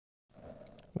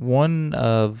One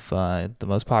of the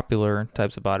most popular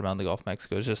types of bottom out in the Gulf of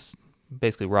Mexico is just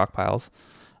basically rock piles.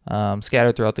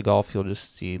 Scattered throughout the Gulf, you'll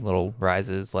just see little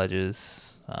rises,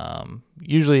 ledges,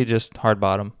 usually just hard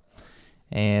bottom.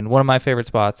 And one of my favorite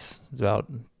spots is about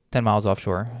 10 miles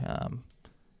offshore.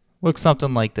 Looks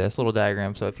something like this, little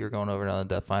diagram. So if you're going over it on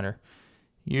the depth finder,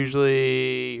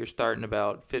 usually you're starting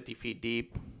about 50 feet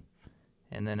deep.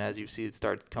 And then as you see it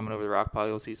start coming over the rock pile,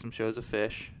 you'll see some shows of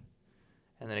fish.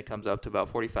 And then it comes up to about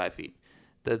 45 feet.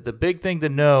 The big thing to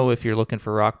know if you're looking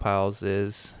for rock piles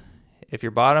is if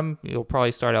your bottom, you'll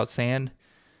probably start out sand.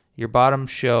 Your bottom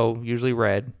show, usually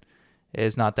red,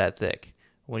 is not that thick.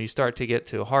 When you start to get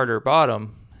to a harder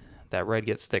bottom, that red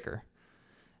gets thicker.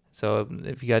 So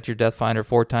if you got your depth finder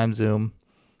 4x zoom,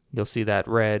 you'll see that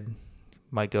red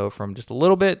might go from just a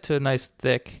little bit to a nice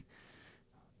thick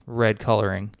red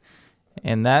coloring.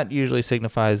 And that usually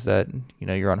signifies that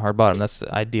you're on hard bottom. That's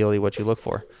ideally what you look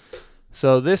for.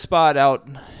 So this spot out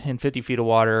in 50 feet of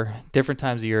water, different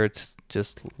times of year, it's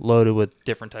just loaded with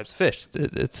different types of fish.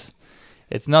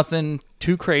 It's nothing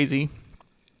too crazy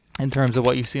in terms of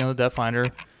what you see on the depth finder,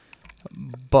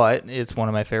 but it's one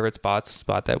of my favorite spots.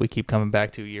 Spot that we keep coming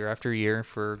back to year after year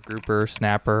for grouper,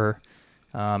 snapper,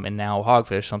 and now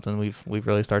hogfish. Something we've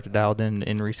really started to dial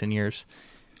in recent years.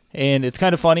 And it's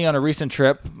kind of funny, on a recent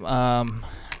trip,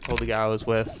 told the guy I was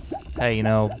with, hey,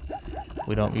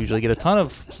 we don't usually get a ton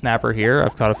of snapper here.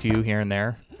 I've caught a few here and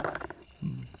there.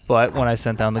 But when I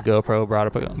sent down the GoPro,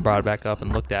 brought it back up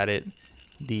and looked at it,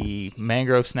 the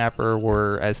mangrove snapper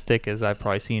were as thick as I've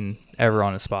probably seen ever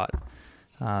on a spot.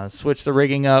 Switched the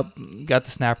rigging up, got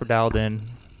the snapper dialed in,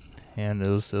 and it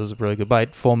was a really good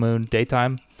bite. Full moon,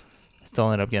 daytime,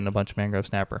 still ended up getting a bunch of mangrove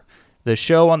snapper. The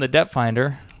show on the depth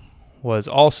finder was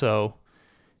also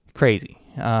crazy.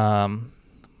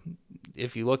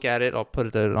 If you look at it, I'll put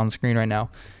it on the screen right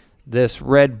now. This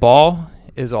red ball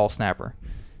is all snapper.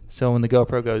 So when the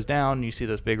GoPro goes down, you see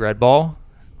this big red ball,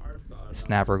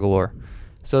 snapper galore.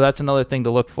 So that's another thing to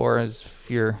look for is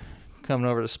if you're coming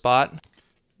over the spot.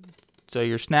 So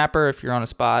your snapper, if you're on a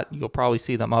spot, you'll probably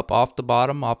see them up off the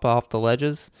bottom, up off the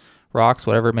ledges, rocks,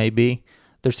 whatever it may be.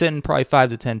 They're sitting probably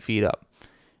 5 to 10 feet up.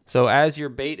 So as your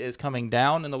bait is coming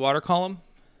down in the water column,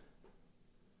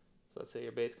 so let's say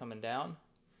your bait's coming down,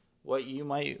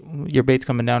 your bait's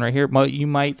coming down right here, what you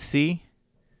might see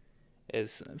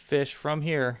is fish from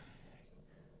here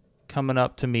coming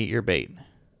up to meet your bait.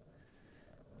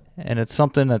 And it's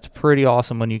something that's pretty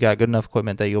awesome when you got good enough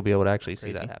equipment that you'll be able to actually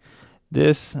see that happen.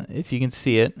 This, if you can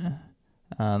see it,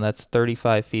 that's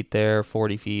 35 feet there,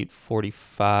 40 feet,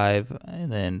 45, and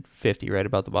then 50 right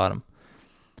about the bottom.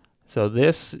 So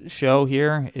this show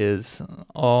here is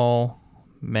all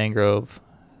mangrove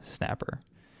snapper.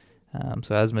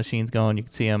 So as the machine's going, you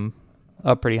can see them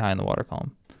up pretty high in the water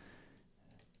column.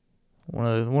 One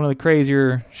of the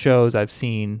crazier shows I've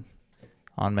seen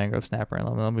on mangrove snapper. And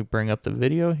let me bring up the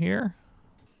video here.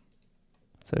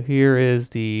 So here is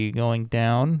the going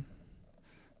down.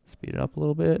 Speed it up a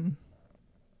little bit.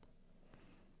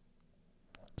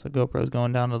 So GoPro's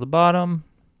going down to the bottom.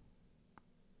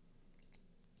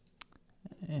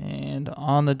 And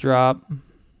on the drop,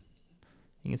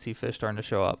 you can see fish starting to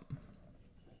show up.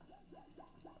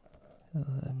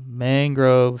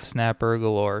 Mangrove snapper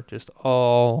galore, just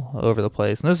all over the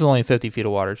place. And this is only 50 feet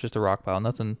of water. It's just a rock pile,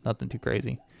 nothing too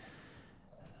crazy.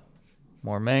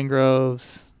 More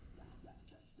mangroves.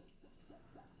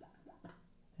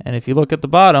 And if you look at the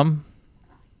bottom,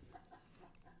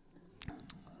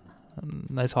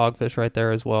 nice hogfish right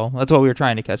there as well. That's what we were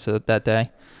trying to catch that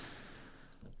day.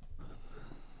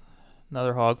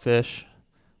 Another hogfish.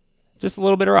 Just a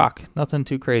little bit of rock. Nothing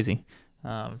too crazy.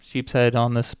 Sheep's head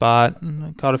on this spot.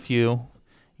 Caught a few.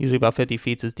 Usually about 50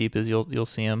 feet as deep as you'll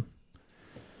see them.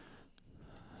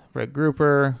 Red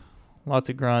grouper. Lots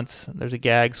of grunts. There's a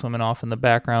gag swimming off in the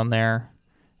background there.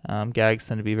 Gags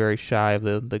tend to be very shy of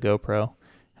the GoPro.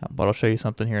 But I'll show you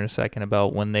something here in a second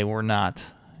about when they were not.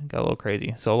 Got a little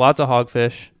crazy. So lots of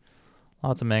hogfish.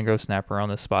 Lots of mangrove snapper on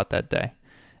this spot that day.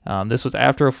 This was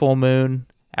after a full moon.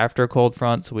 After a cold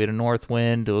front, so we had a north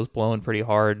wind. It was blowing pretty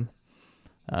hard.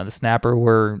 The snapper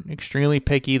were extremely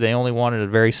picky. They only wanted a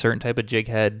very certain type of jig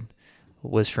head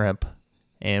with shrimp.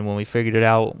 And when we figured it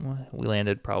out, we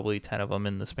landed probably 10 of them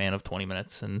in the span of 20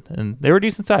 minutes. And they were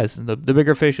decent size. The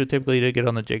bigger fish would typically get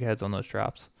on the jig heads on those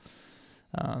traps.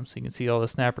 So you can see all the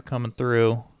snapper coming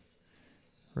through.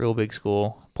 Real big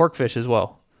school. Porkfish as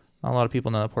well. Not a lot of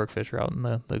people know that porkfish are out in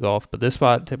the Gulf. But this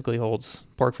spot typically holds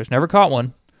porkfish. Never caught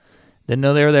one. Didn't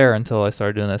know they were there until I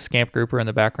started doing the scamp grouper in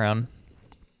the background.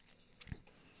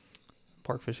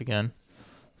 Porkfish again.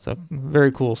 So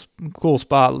very cool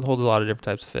spot. Holds a lot of different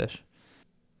types of fish.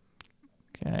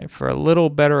 Okay, for a little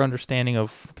better understanding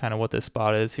of kind of what this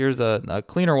spot is, here's a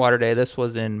cleaner water day. This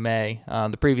was in May.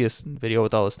 The previous video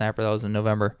with all the snapper, that was in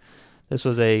November. This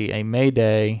was a May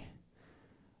day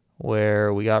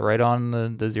where we got right on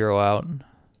the zero out.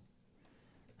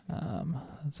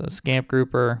 So scamp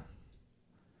grouper,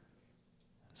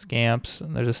 scamps,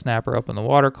 and there's a snapper up in the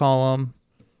water column.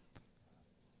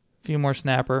 A few more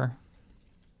snapper.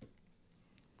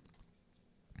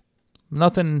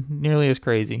 Nothing nearly as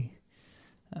crazy.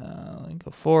 Let me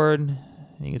go forward.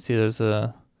 You can see there's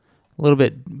a little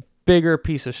bit bigger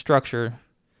piece of structure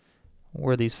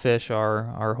where these fish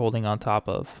are holding on top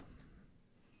of.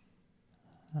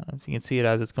 I don't know if you can see it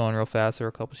as it's going real fast. There are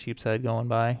a couple sheep's head going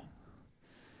by.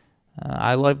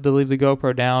 I like to leave the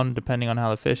GoPro down depending on how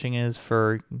the fishing is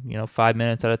for 5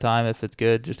 minutes at a time if it's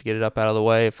good, just to get it up out of the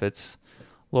way. If it's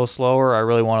a little slower, I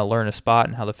really want to learn a spot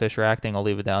and how the fish are acting, I'll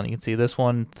leave it down. You can see this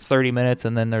one 30 minutes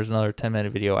and then there's another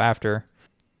 10-minute video after.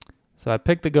 So I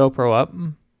picked the GoPro up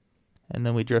and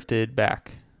then we drifted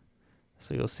back.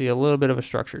 So you'll see a little bit of a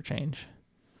structure change.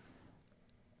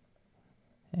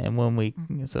 And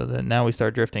now we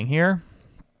start drifting here.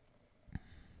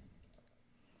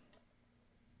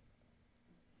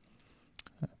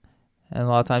 And a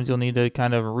lot of times you'll need to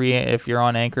kind of if you're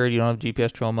on anchor, you don't have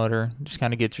GPS trolling motor, just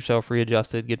kind of get yourself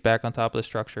readjusted, get back on top of the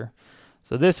structure.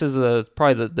 So this is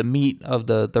probably the meat of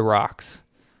the rocks.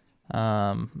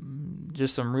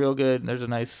 Just some real good, there's a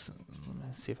nice,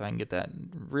 let's see if I can get that,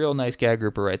 real nice gag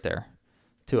grouper right there.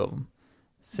 2 of them.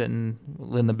 Sitting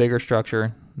in the bigger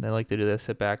structure. They like to do this,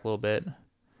 sit back a little bit.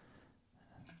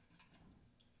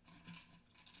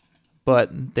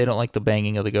 But they don't like the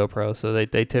banging of the GoPro, so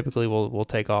they typically will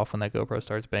take off when that GoPro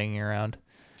starts banging around.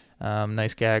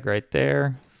 Nice gag right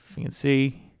there. If you can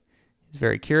see, he's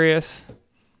very curious.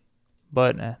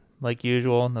 But like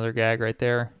usual, another gag right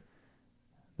there.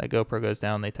 That GoPro goes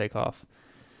down, they take off.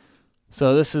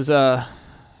 So this is why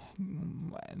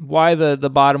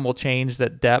the bottom will change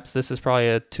that depth. This is probably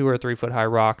a 2 or 3 foot high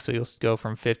rock, so you'll go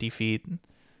from 50 feet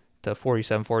to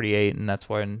 47, 48, and that's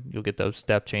when you'll get those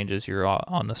step changes. You're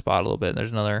on the spot a little bit. There's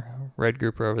another red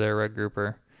grouper over there, red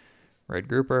grouper, red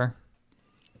grouper.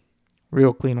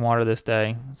 Real clean water this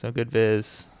day, so good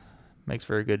viz. Makes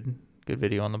for a good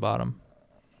video on the bottom.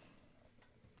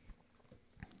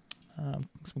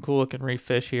 Some cool looking reef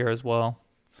fish here as well.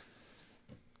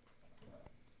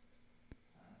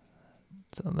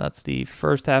 So that's the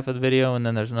first half of the video, and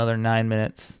then there's another 9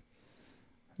 minutes.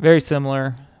 Very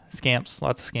similar. Scamps,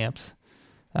 lots of scamps.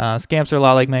 Scamps are a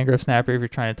lot like mangrove snapper. If you're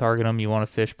trying to target them, you want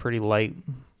to fish pretty light.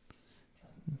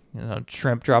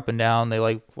 Shrimp dropping down. They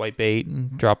like white bait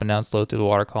and dropping down slow through the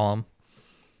water column.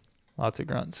 Lots of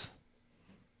grunts.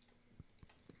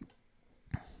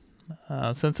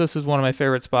 Since this is one of my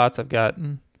favorite spots, I've got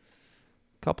a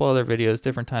couple other videos,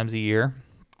 different times of year.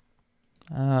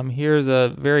 Here's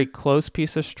a very close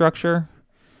piece of structure.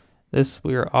 This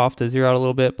we are off to zero out a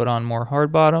little bit, but on more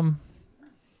hard bottom.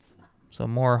 So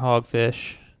more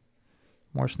hogfish,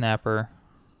 more snapper.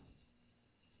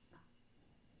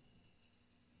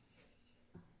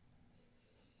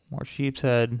 More sheep's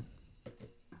head. If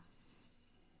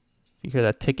you hear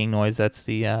that ticking noise, that's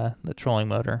the trolling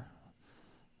motor.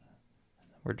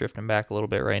 We're drifting back a little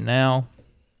bit right now.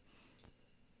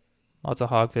 Lots of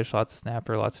hogfish, lots of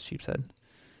snapper, lots of sheep's head.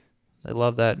 They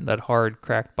love that hard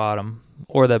cracked bottom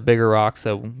or that bigger rocks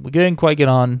that we didn't quite get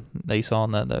on that you saw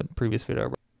in the previous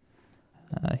video.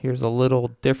 Here's a little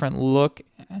different look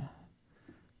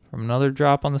from another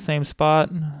drop on the same spot.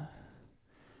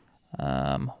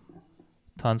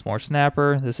 Tons more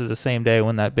snapper. This is the same day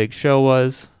when that big show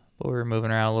was, but we were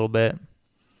moving around a little bit.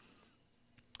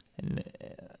 And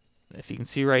if you can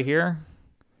see right here,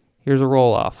 here's a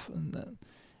roll off.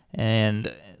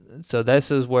 And so this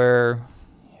is where,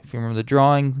 if you remember the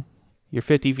drawing, you're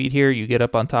 50 feet here, you get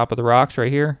up on top of the rocks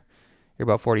right here, you're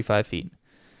about 45 feet.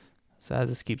 So as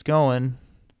this keeps going,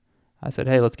 I said,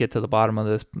 hey, let's get to the bottom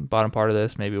part of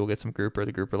this. Maybe we'll get some grouper.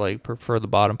 The grouper like prefer the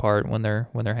bottom part when they're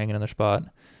hanging in their spot.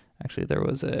 Actually, there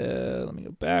was let me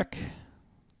go back.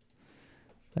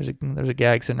 There's a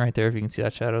gag sitting right there. If you can see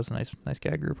that shadow, it's a nice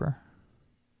gag grouper.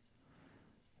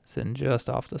 Sitting just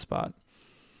off the spot.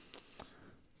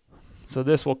 So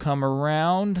this will come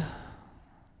around.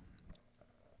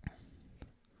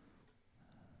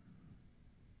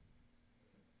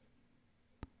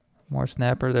 More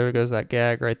snapper. There goes that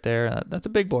gag right there. That's a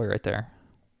big boy right there.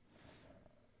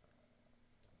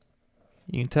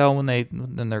 You can tell when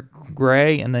they're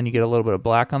gray, and then you get a little bit of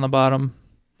black on the bottom.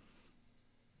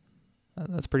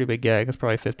 That's a pretty big gag. That's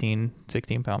probably 15,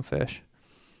 16 pound fish.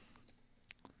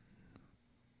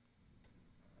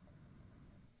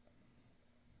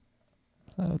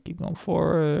 So keep going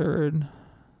forward.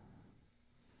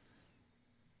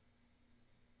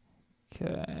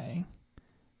 Okay.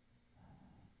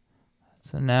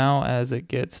 So now as it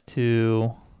gets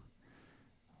to,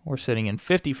 we're sitting in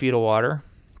 50 feet of water.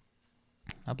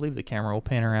 I believe the camera will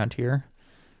pan around here.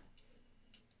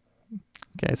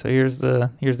 Okay, so here's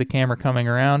the camera coming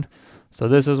around. So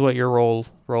this is what your roll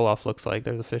off looks like.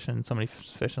 There's somebody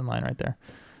fishing line right there.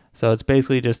 So it's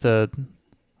basically just a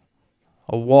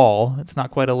wall. It's not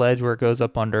quite a ledge where it goes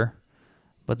up under,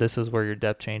 but this is where your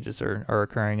depth changes are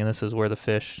occurring, and this is where the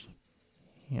fish,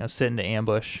 sit into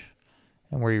ambush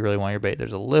and where you really want your bait.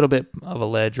 There's a little bit of a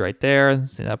ledge right there.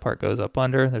 See, that part goes up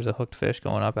under. There's a hooked fish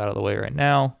going up out of the way right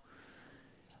now.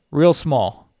 Real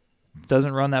small.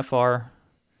 Doesn't run that far.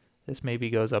 This maybe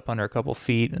goes up under a couple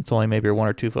feet. It's only maybe a 1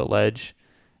 or 2 foot ledge.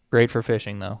 Great for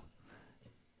fishing though,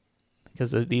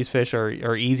 because these fish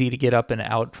are easy to get up and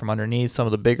out from underneath. Some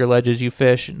of the bigger ledges you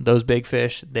fish, those big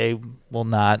fish, they will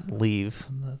not leave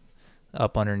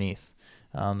up underneath.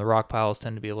 The rock piles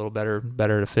tend to be a little better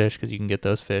to fish because you can get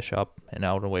those fish up and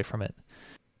out away from it.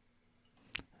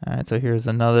 All right, so here's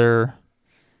another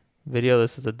video.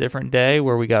 This is a different day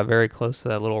where we got very close to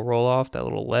that little roll off, that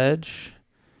little ledge,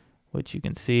 which you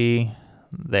can see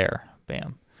there.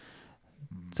 Bam.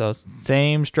 So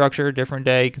same structure, different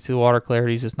day. You can see the water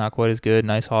clarity is just not quite as good.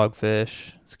 Nice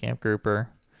hogfish, scamp grouper.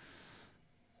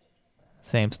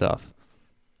 Same stuff.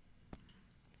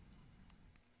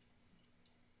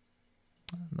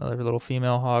 Another little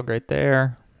female hog right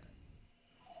there.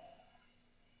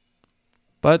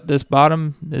 But this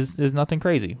bottom is nothing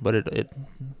crazy, but it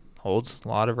holds a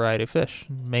lot of variety of fish.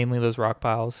 Mainly those rock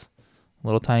piles,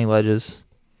 little tiny ledges.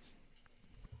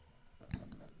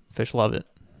 Fish love it.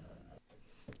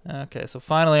 Okay, so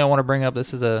finally I want to bring up,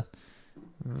 this is a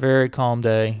very calm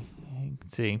day. You can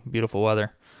see beautiful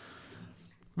weather.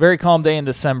 Very calm day in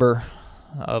December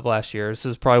of last year. This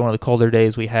is probably one of the colder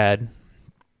days we had.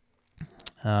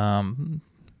 Trying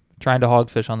to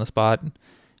hogfish on the spot.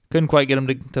 Couldn't quite get them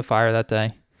to fire that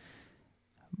day.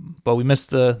 But we missed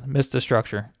the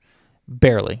structure.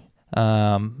 Barely.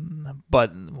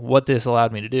 But what this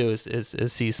allowed me to do is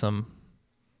see some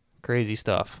crazy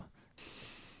stuff.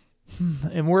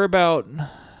 And we're about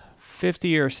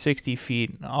 50 or 60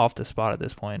 feet off the spot at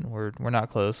this point. We're not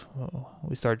close.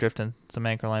 We start drifting some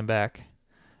anchor line back.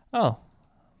 Oh,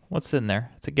 what's sitting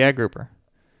there? It's a gag grouper.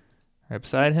 Right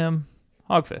beside him,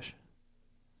 hogfish.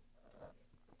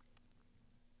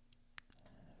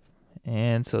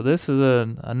 And so this is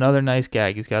another nice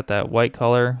gag. He's got that white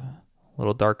color, a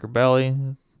little darker belly.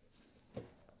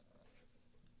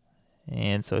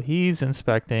 And so he's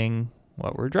inspecting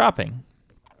what we're dropping.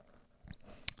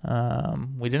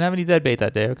 We didn't have any dead bait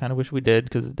that day. I kind of wish we did,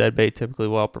 because the dead bait typically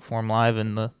will outperform live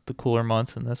in the cooler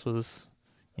months, and this was,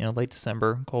 late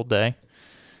December, cold day.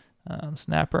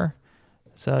 Snapper.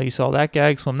 So you saw that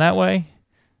gag swim that way.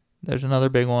 There's another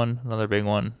big one,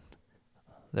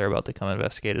 They're about to come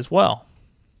investigate as well.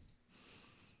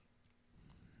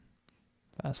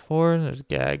 Fast forward, there's a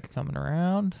gag coming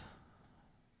around.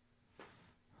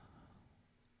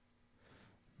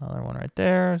 Another one right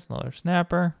there. There's another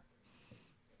snapper.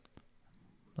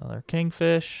 Another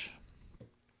kingfish.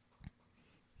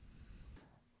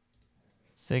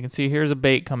 So you can see here's a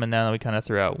bait coming down that we kind of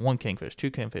threw out. 1 kingfish, 2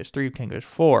 kingfish, 3 kingfish,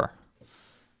 4.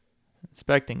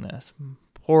 Inspecting this.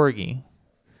 Porgy.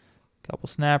 Couple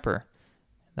snapper.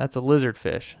 That's a lizard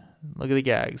fish. Look at the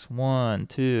gags. 1,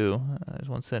 2. There's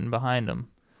one sitting behind them.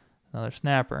 Another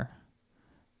snapper.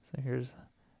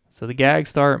 So the gags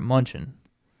start munching.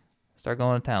 Start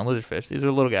going to town. Lizard fish. These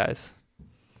are little guys.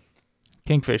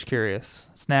 Kingfish curious.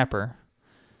 Snapper.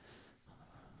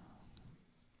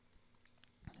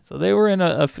 So they were in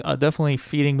a definitely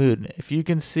feeding mood. If you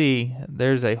can see,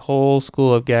 there's a whole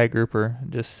school of gag grouper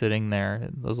just sitting there.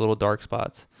 Those little dark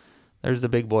spots. There's the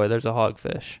big boy. There's a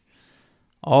hogfish.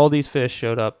 All these fish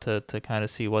showed up to kind of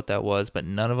see what that was, but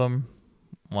none of them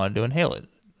wanted to inhale it.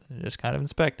 They're just kind of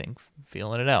inspecting,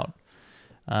 feeling it out.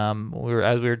 As we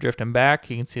were drifting back,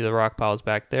 you can see the rock piles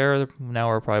back there. Now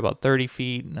we're probably about 30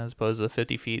 feet as opposed to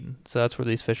 50 feet. So that's where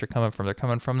these fish are coming from. They're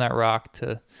coming from that rock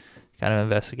to kind of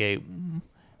investigate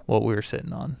what we were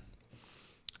sitting on.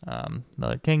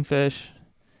 Another kingfish.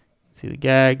 See the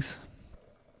gags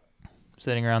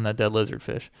sitting around that dead lizard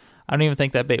fish. I don't even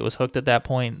think that bait was hooked at that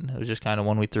point. It was just kind of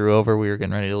when we threw over, we were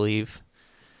getting ready to leave.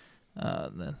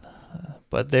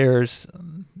 But there's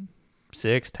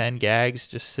 6, 10 gags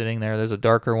just sitting there. There's a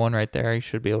darker one right there. You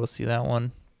should be able to see that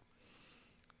one.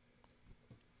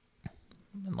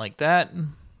 And like that,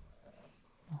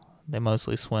 they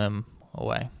mostly swim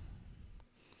away.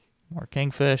 More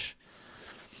kingfish.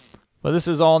 But this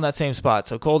is all in that same spot.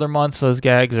 So colder months, those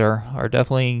gags are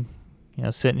definitely,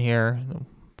 sitting here.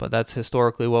 But that's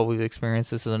historically what we've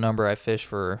experienced. This is a number I fished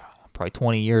for probably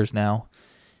 20 years now.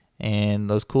 And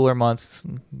those cooler months,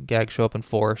 gags show up in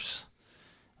force.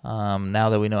 Now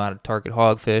that we know how to target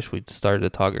hogfish, we started to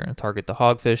target the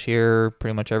hogfish here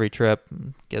pretty much every trip.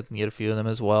 Get a few of them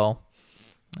as well.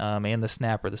 And the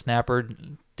snapper. The snapper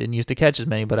didn't used to catch as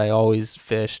many, but I always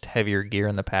fished heavier gear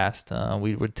in the past.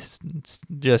 We would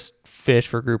just fish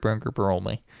for grouper and grouper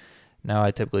only. Now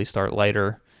I typically start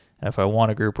lighter, and if I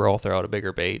want a grouper, I'll throw out a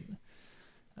bigger bait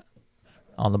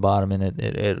on the bottom, and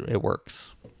it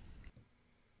works.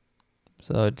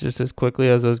 So just as quickly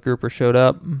as those groupers showed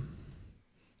up,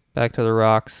 back to the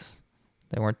rocks.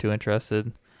 They weren't too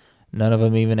interested. None of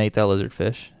them even ate that lizard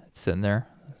fish. It's sitting there.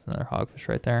 There's another hogfish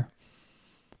right there.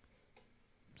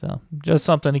 So just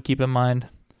something to keep in mind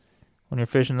when you're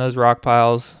fishing those rock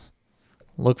piles.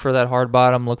 Look for that hard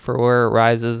bottom. Look for where it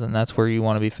rises, and that's where you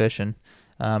want to be fishing.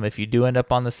 If you do end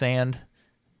up on the sand,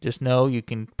 just know you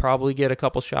can probably get a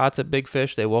couple shots at big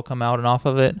fish. They will come out and off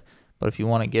of it. But if you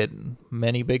want to get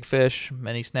many big fish,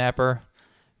 many snapper,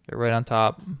 get right on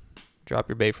top. Drop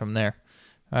your bait from there.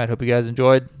 All right, hope you guys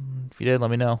enjoyed. If you did, let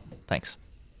me know. Thanks.